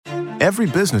Every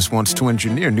business wants to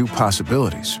engineer new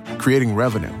possibilities, creating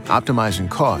revenue, optimizing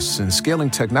costs, and scaling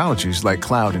technologies like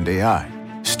cloud and AI.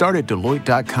 Start at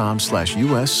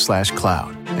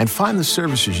Deloitte.com/US/cloud and find the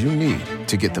services you need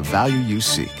to get the value you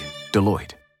seek.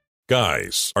 Deloitte.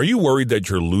 Guys, are you worried that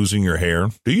you're losing your hair?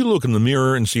 Do you look in the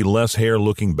mirror and see less hair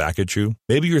looking back at you?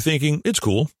 Maybe you're thinking, it's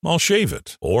cool, I'll shave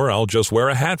it. Or I'll just wear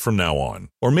a hat from now on.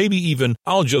 Or maybe even,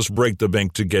 I'll just break the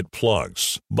bank to get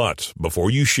plugs. But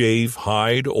before you shave,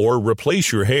 hide, or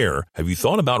replace your hair, have you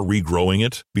thought about regrowing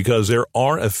it? Because there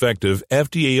are effective,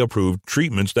 FDA-approved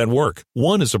treatments that work.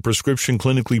 One is a prescription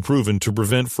clinically proven to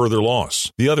prevent further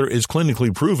loss. The other is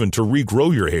clinically proven to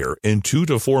regrow your hair in 2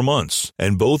 to 4 months.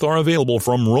 And both are available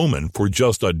from Roman for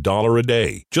just $1 a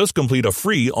day. Just complete a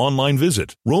free online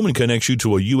visit. Roman connects you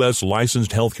to a U.S.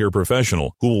 licensed healthcare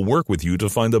professional who will work with you to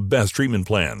find the best treatment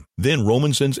plan. Then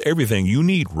Roman sends everything you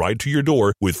need right to your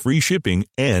door with free shipping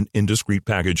and in discreet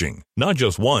packaging. Not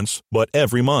just once, but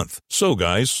every month. So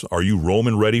guys, are you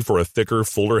Roman ready for a thicker,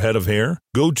 fuller head of hair?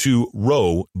 Go to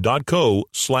ro.co/regrow.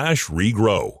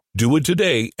 Do it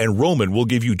today, and Roman will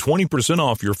give you 20%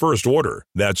 off your first order.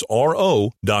 That's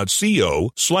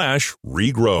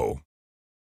ro.co/regrow.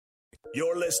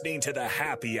 You're listening to The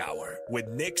Happy Hour with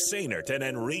Nick Sainert and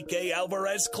Enrique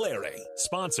Alvarez Clary,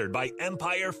 sponsored by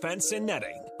Empire Fence and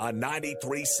Netting on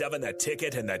 93.7 The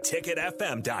Ticket and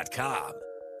theticketfm.com.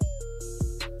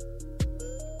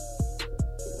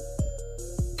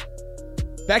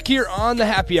 Back here on the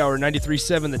Happy Hour,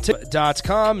 93.7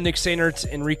 theticket.com. Nick Sainert,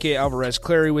 Enrique Alvarez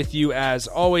Clary with you as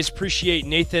always. Appreciate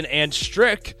Nathan and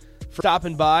Strick for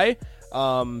stopping by,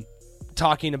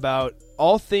 talking about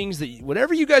all things that,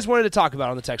 whatever you guys wanted to talk about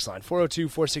on the text line,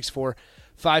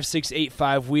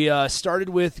 402-464-5685. We started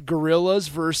with Gorillas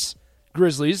versus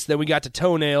Grizzlies, then we got to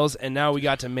toenails, and now we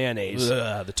got to mayonnaise.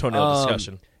 The toenail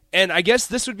discussion. And I guess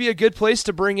this would be a good place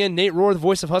to bring in Nate Rohr, the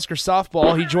voice of Husker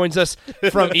softball. He joins us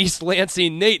from East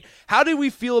Lansing. Nate, how do we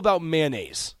feel about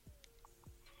mayonnaise?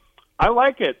 I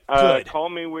like it. Good. Call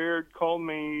me weird, call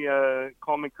me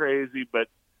crazy, but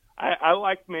I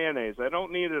like mayonnaise. I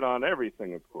don't need it on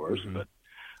everything, of course, but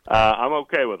I'm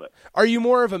okay with it. Are you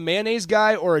more of a mayonnaise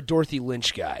guy or a Dorothy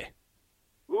Lynch guy?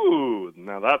 Ooh,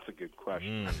 now that's a good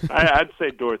question. I'd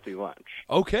say Dorothy Lynch.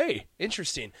 Okay,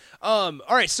 interesting. All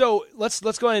right, so let's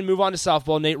go ahead and move on to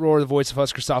softball. Nate Rohr, the voice of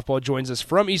Husker softball, joins us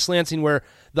from East Lansing, where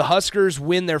the Huskers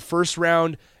win their first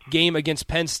round game against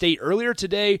Penn State earlier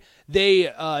today.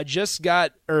 They just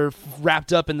got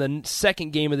wrapped up in the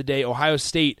second game of the day. Ohio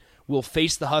State will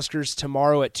face the Huskers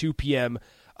tomorrow at 2 p.m.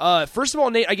 First of all,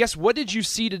 Nate, I guess, what did you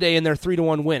see today in their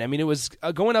 3-1 win? I mean, it was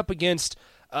going up against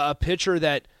a pitcher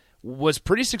that was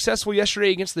pretty successful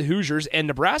yesterday against the Hoosiers, and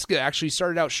Nebraska actually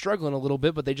started out struggling a little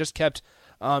bit, but they just kept,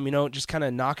 just kind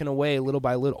of knocking away little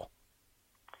by little.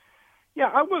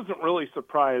 Yeah, I wasn't really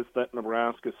surprised that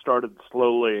Nebraska started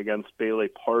slowly against Bailey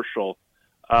Parshall.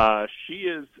 She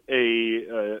is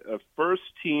a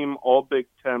first-team All-Big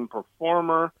Ten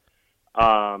performer.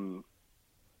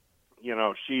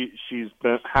 She's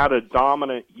had a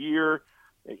dominant year.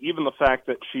 Even the fact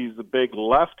that she's a big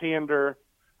left-hander,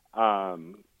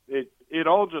 it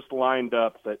all just lined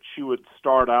up that she would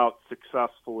start out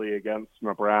successfully against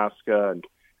Nebraska,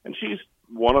 and she's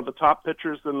one of the top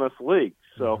pitchers in this league.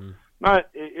 So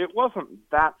it wasn't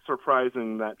that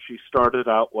surprising that she started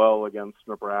out well against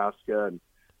Nebraska, and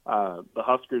the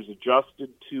Huskers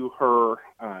adjusted to her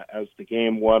as the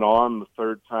game went on the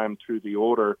third time through the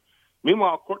order.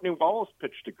 Meanwhile, Courtney Wallace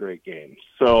pitched a great game.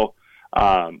 So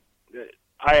I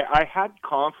had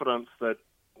confidence that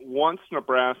once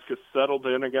Nebraska settled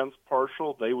in against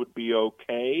Parshall, they would be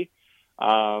okay.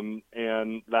 And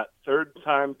that third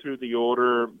time through the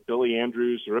order, Billy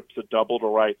Andrews rips a double to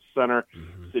right center.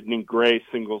 Sydney Gray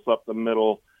singles up the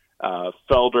middle.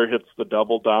 Felder hits the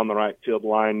double down the right field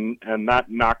line, and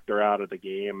that knocked her out of the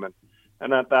game.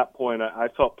 And at that point, I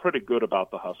felt pretty good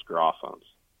about the Husker offense.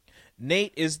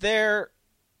 Nate, is there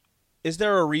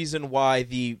a reason why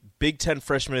the Big Ten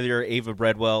freshman of the year, Ava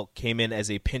Bredwell, came in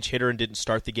as a pinch hitter and didn't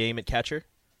start the game at catcher?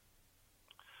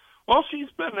 Well,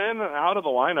 she's been in and out of the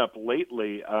lineup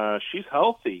lately. She's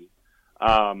healthy.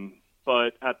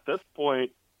 But at this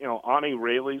point, Ani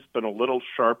Rayleigh's been a little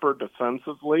sharper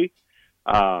defensively.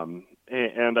 And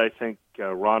I think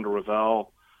Rhonda Revelle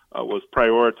was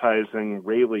prioritizing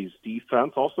Rayleigh's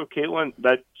defense. Also,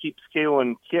 that keeps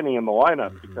Kaylin Kinney in the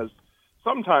lineup because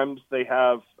sometimes they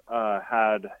have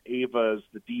had Ava as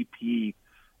the DP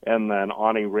and then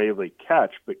Ani Rayleigh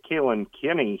catch. But Kaylin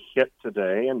Kinney hit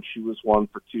today, and she was 1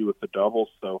 for 2 with the double,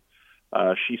 so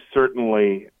she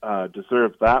certainly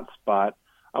deserved that spot.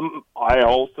 I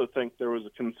also think there was a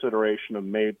consideration of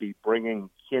maybe bringing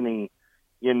Kinney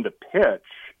into pitch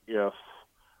if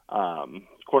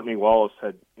Courtney Wallace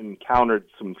had encountered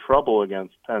some trouble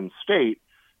against Penn State.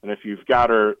 And if you've got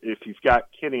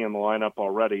Kinney in the lineup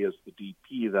already as the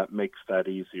DP, that makes that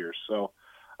easier. So,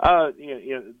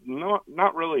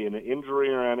 not really an injury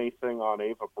or anything on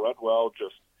Ava Bredwell.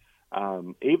 Just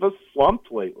Ava's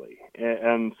slumped lately,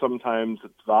 and sometimes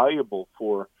it's valuable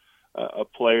for a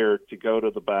player to go to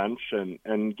the bench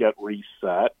and get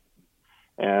reset.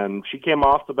 And she came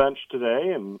off the bench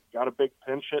today and got a big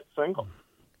pinch hit single.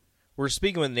 We're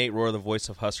speaking with Nate Rohr, the voice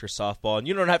of Husker softball, and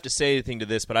you don't have to say anything to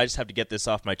this, but I just have to get this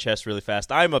off my chest really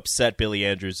fast. I'm upset Billy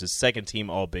Andrews is second team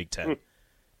All Big Ten.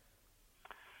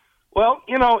 Well,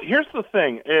 here's the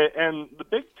thing, and the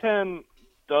Big Ten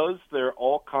does their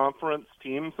all-conference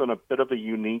teams in a bit of a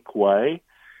unique way,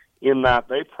 in that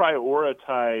they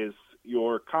prioritize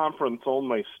your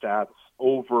conference-only stats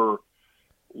over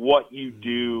what you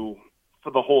do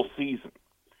for the whole season.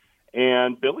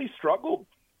 And Billy struggled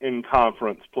in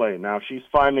conference play. Now, she's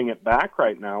finding it back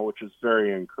right now, which is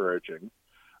very encouraging.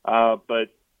 But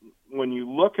when you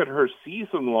look at her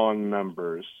season-long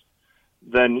numbers,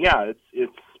 then, yeah,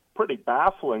 it's pretty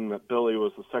baffling that Billy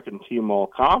was a second-team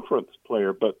all-conference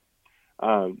player. But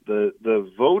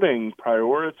the voting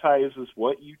prioritizes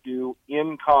what you do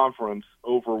in conference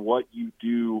over what you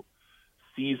do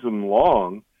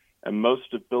season-long, and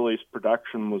most of Billy's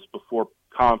production was before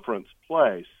conference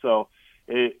play. So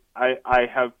I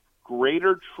have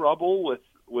greater trouble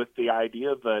with the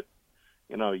idea that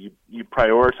you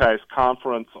prioritize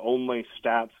conference only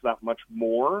stats that much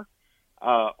more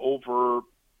over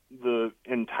the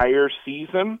entire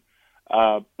season,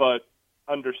 but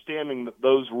understanding that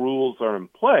those rules are in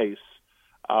place,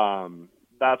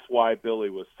 that's why Billy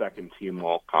was second team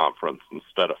all conference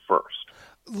instead of first.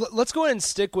 Let's go ahead and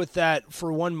stick with that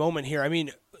for one moment here. I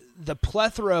mean, the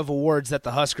plethora of awards that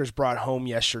the Huskers brought home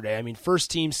yesterday. I mean, first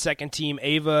team, second team,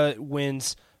 Ava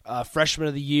wins Freshman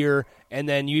of the Year, and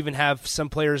then you even have some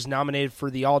players nominated for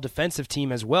the All-Defensive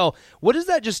Team as well. What does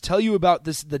that just tell you about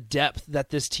the depth that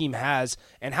this team has,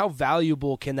 and how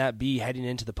valuable can that be heading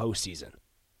into the postseason?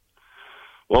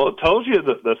 Well, it tells you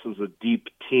that this is a deep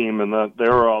team and that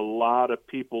there are a lot of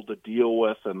people to deal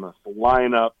with in this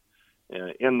lineup,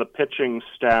 in the pitching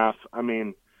staff. I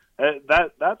mean,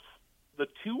 that's the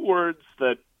two words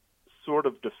that sort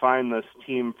of define this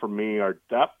team for me are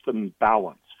depth and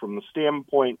balance, from the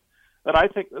standpoint that I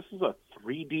think this is a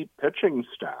three-deep pitching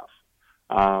staff.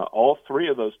 All three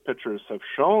of those pitchers have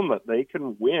shown that they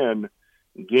can win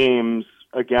games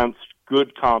against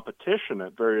good competition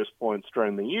at various points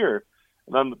during the year.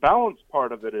 And then the balance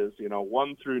part of it is,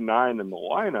 1 through 9 in the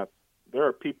lineup, there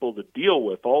are people to deal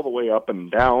with all the way up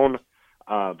and down.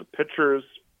 The pitchers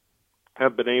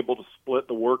have been able to split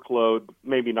the workload,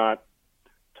 maybe not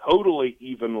totally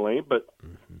evenly, but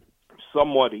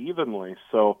somewhat evenly.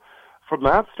 So from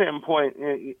that standpoint,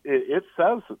 it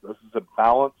says that this is a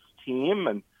balanced team.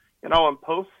 And, in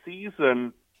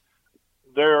postseason,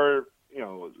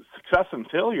 success and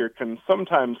failure can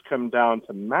sometimes come down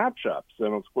to matchups.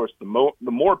 And, of course, the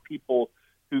more people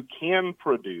who can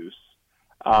produce,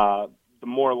 the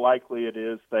more likely it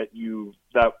is that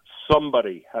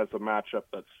somebody has a matchup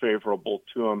that's favorable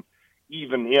to them,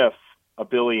 even if a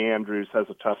Billy Andrews has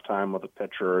a tough time with a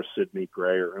pitcher or Sydney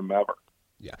Gray or whomever.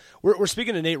 Yeah, we're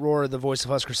speaking to Nate Rohr, the voice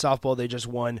of Husker softball. They just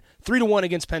won 3-1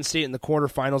 against Penn State in the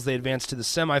quarterfinals. They advance to the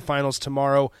semifinals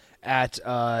tomorrow at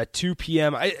 2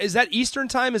 p.m. Is that Eastern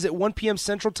time? Is it 1 p.m.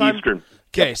 Central time? Eastern.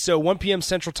 Okay, yep. So 1 p.m.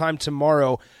 Central time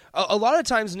tomorrow. A lot of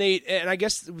times, Nate, and I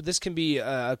guess this can be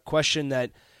a question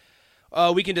that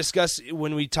we can discuss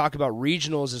when we talk about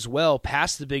regionals as well,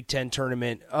 past the Big Ten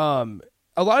tournament.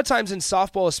 A lot of times in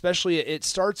softball especially, it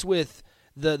starts with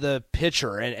the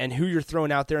pitcher and who you're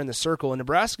throwing out there in the circle. And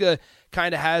Nebraska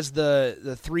kind of has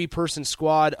the three-person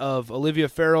squad of Olivia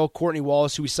Farrell, Courtney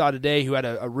Wallace, who we saw today, who had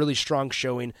a really strong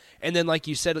showing, and then, like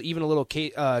you said, even a little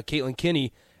Caitlin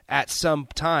Kinney at some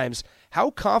times.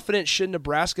 How confident should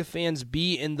Nebraska fans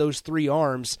be in those three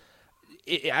arms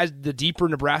as the deeper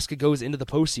Nebraska goes into the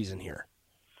postseason here?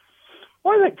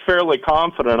 Well, I think fairly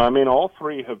confident. I mean, all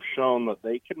three have shown that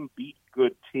they can beat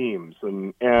good teams,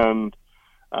 and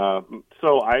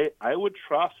so I would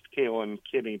trust Caitlin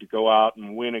Kinney to go out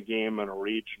and win a game in a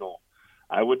regional.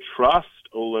 I would trust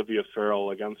Olivia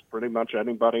Farrell against pretty much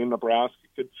anybody Nebraska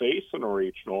could face in a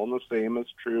regional, and the same is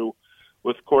true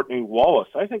with Courtney Wallace.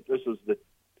 I think this is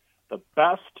the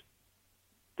best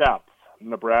depth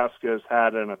Nebraska has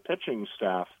had in a pitching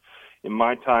staff in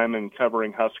my time in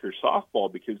covering Husker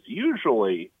softball, because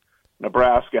usually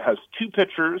Nebraska has two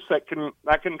pitchers that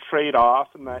can trade off,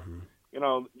 and that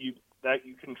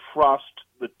you can trust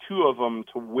the two of them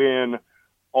to win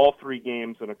all 3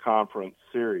 games in a conference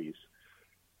series.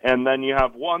 And then you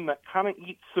have one that kind of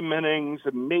eats some innings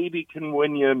and maybe can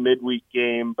win you a midweek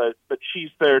game, but she's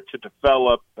there to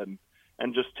develop and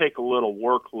just take a little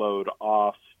workload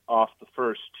off the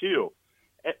first 2.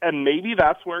 And maybe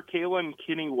that's where Kaylin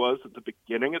Kinney was at the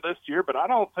beginning of this year, but I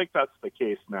don't think that's the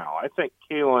case now. I think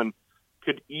Kaylin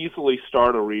could easily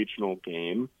start a regional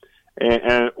game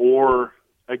or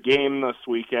a game this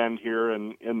weekend here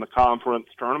in the conference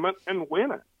tournament and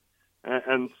win it.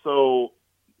 And so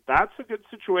that's a good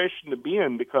situation to be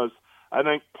in, because I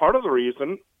think part of the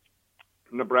reason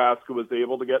Nebraska was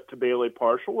able to get to Bailey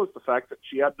Partial was the fact that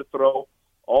she had to throw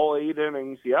all 8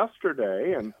 innings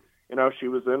yesterday, and she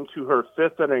was into her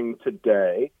 5th inning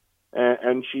today,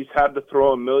 and she's had to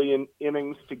throw 1 million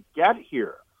innings to get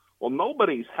here. Well,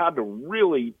 nobody's had to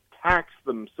really tax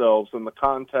themselves in the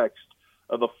context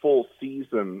of the full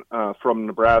season from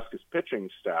Nebraska's pitching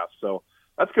staff, so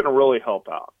that's going to really help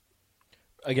out.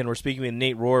 Again, we're speaking with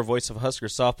Nate Rohr, voice of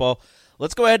Huskers softball.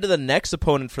 Let's go ahead to the next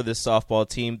opponent for this softball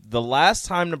team. The last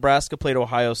time Nebraska played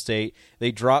Ohio State,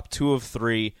 they dropped 2 of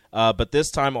 3, but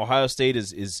this time Ohio State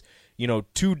is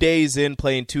 2 days in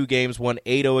playing 2 games, won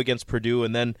 8-0 against Purdue,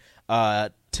 and then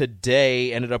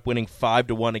today ended up winning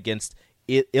 5-1 against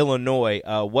Illinois.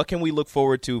 What can we look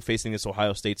forward to facing this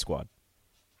Ohio State squad?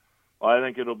 Well, I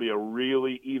think it'll be a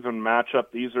really even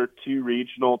matchup. These are 2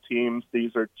 regional teams.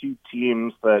 These are 2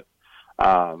 teams that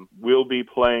we'll be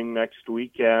playing next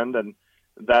weekend, and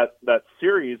that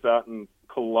series out in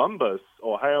Columbus,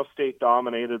 Ohio State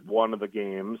dominated one of the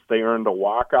games. They earned a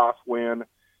walk-off win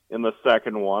in the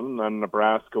second one, and then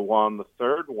Nebraska won the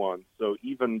third one. So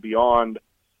even beyond,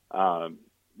 2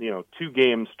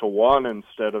 games to 1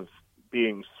 instead of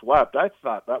being swept, I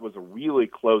thought that was a really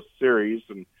close series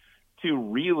and 2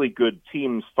 really good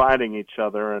teams fighting each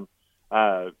other, and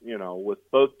with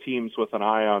both teams with an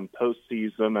eye on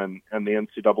postseason and the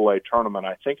NCAA tournament,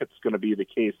 I think it's going to be the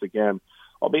case again.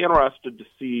 I'll be interested to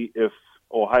see if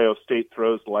Ohio State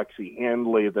throws Lexi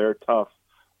Handley, their tough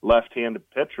left-handed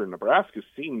pitcher. Nebraska's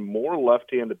seen more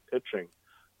left-handed pitching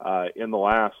in the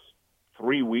last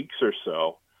 3 weeks or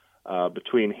so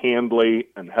between Handley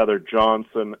and Heather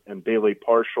Johnson and Bailey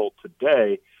Partial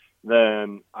today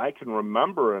than I can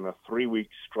remember in a 3-week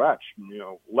stretch.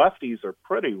 Lefties are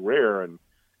pretty rare in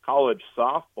college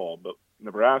softball, but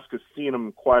Nebraska's seen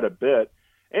them quite a bit,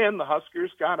 and the Huskers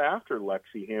got after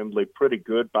Lexi Handley pretty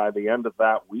good by the end of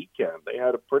that weekend. They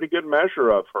had a pretty good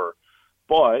measure of her,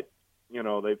 but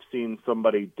they've seen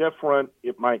somebody different.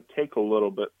 It might take a little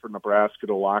bit for Nebraska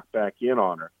to lock back in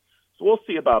on her. So we'll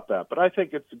see about that, but I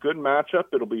think it's a good matchup.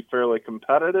 It'll be fairly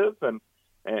competitive, and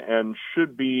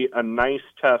should be a nice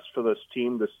test for this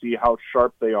team to see how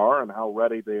sharp they are and how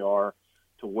ready they are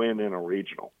to win in a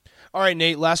regional. All right,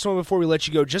 Nate, last one before we let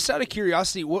you go. Just out of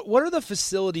curiosity, what are the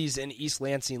facilities in East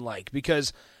Lansing like?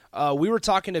 Because we were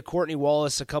talking to Courtney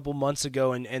Wallace a couple months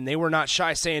ago, and they were not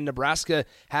shy saying Nebraska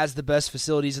has the best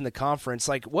facilities in the conference.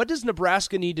 Like, what does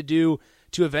Nebraska need to do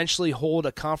to eventually hold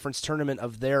a conference tournament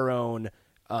of their own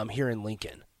here in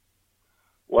Lincoln?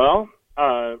 Well,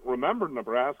 remember,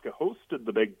 Nebraska hosted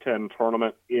the Big Ten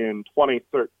tournament in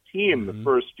 2013, the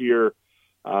first year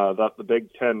that the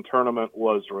Big Ten tournament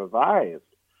was revived.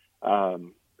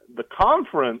 The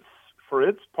conference, for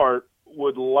its part,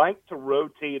 would like to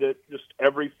rotate it just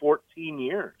every 14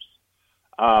 years.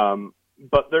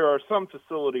 But there are some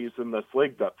facilities in this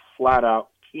league that flat out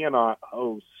cannot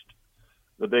host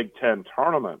the Big Ten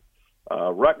tournament.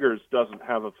 Rutgers doesn't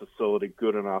have a facility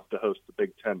good enough to host the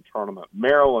Big Ten tournament.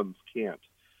 Maryland's can't.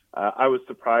 I was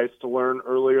surprised to learn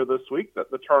earlier this week that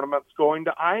the tournament's going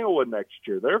to Iowa next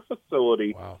year. Their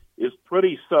facility is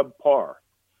pretty subpar.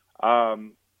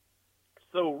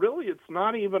 So really, it's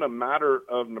not even a matter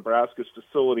of Nebraska's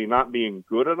facility not being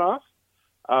good enough.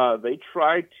 They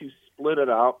tried to split it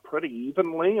out pretty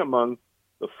evenly among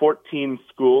the 14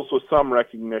 schools, with some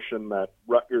recognition that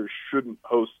Rutgers shouldn't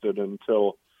host it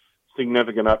until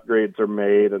significant upgrades are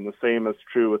made, and the same is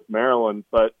true with Maryland.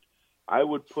 But I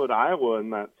would put Iowa in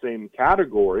that same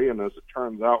category, and as it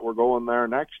turns out, we're going there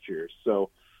next year. So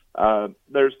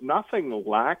there's nothing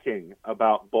lacking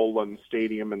about Bowlin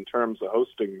Stadium in terms of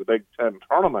hosting the Big Ten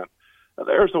tournament.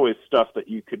 There's always stuff that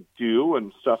you could do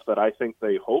and stuff that I think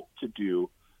they hope to do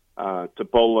to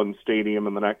Bowlin Stadium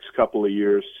in the next couple of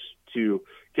years to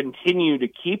continue to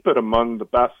keep it among the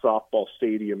best softball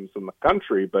stadiums in the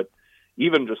country. But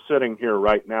even just sitting here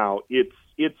right now, it's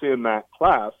in that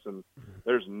class, and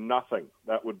there's nothing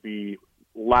that would be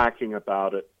lacking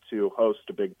about it to host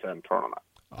a Big Ten tournament.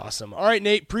 Awesome. All right,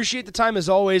 Nate, appreciate the time as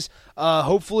always.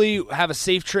 Hopefully have a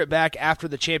safe trip back after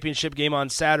the championship game on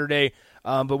Saturday.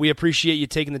 But we appreciate you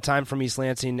taking the time from East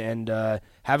Lansing, and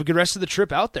have a good rest of the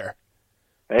trip out there.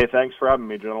 Hey, thanks for having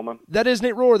me, gentlemen. That is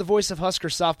Nate Rohr, the voice of Husker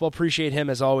softball. Appreciate him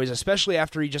as always, especially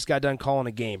after he just got done calling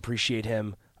a game. Appreciate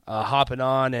him hopping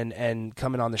on and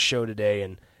coming on the show today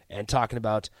and talking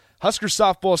about Husker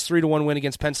softball's 3-1 win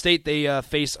against Penn State. They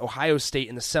face Ohio State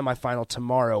in the semifinal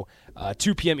tomorrow,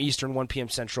 2 p.m. Eastern, 1 p.m.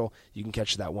 Central. You can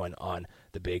catch that one on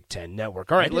the Big Ten Network.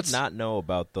 All right, I did not know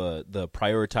about the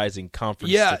prioritizing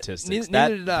conference yeah, statistics.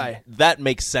 Neither did I. That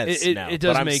makes sense now. It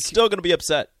does but I'm still going to be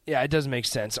upset. Yeah, it does make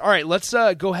sense. All right, let's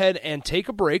go ahead and take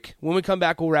a break. When we come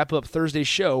back, we'll wrap up Thursday's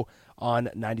show on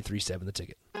 93.7 The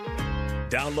Ticket.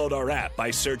 Download our app by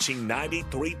searching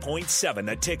 93.7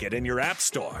 The Ticket in your app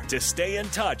store to stay in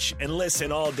touch and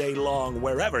listen all day long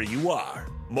wherever you are.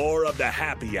 More of the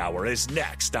Happy Hour is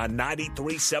next on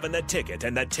 93.7 The Ticket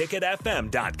and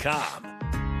theticketfm.com.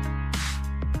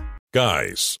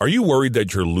 Guys, are you worried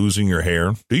that you're losing your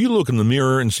hair? Do you look in the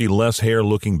mirror and see less hair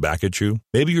looking back at you?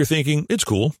 Maybe you're thinking, it's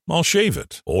cool, I'll shave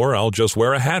it. Or I'll just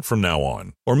wear a hat from now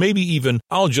on. Or maybe even,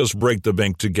 I'll just break the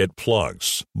bank to get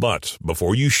plugs. But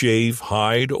before you shave,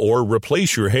 hide, or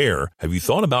replace your hair, have you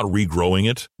thought about regrowing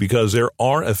it? Because there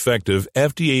are effective,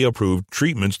 FDA-approved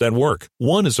treatments that work.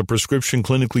 One is a prescription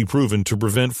clinically proven to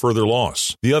prevent further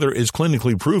loss. The other is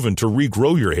clinically proven to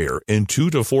regrow your hair in 2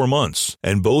 to 4 months.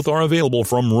 And both are available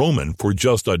from Roman for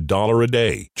just $1 a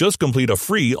day. Just complete a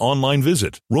free online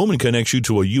visit. Roman connects you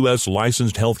to a U.S.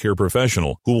 licensed healthcare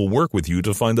professional who will work with you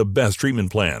to find the best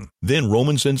treatment plan. Then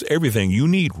Roman sends everything you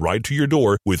need right to your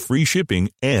door with free shipping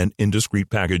and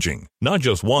indiscreet packaging. Not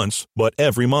just once, but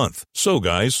every month. So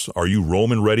guys, are you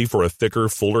Roman ready for a thicker,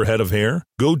 fuller head of hair?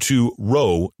 Go to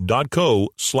ro.co/regrow.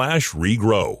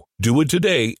 Do it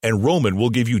today, and Roman will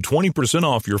give you 20%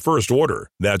 off your first order.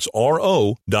 That's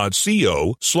ro.co/regrow.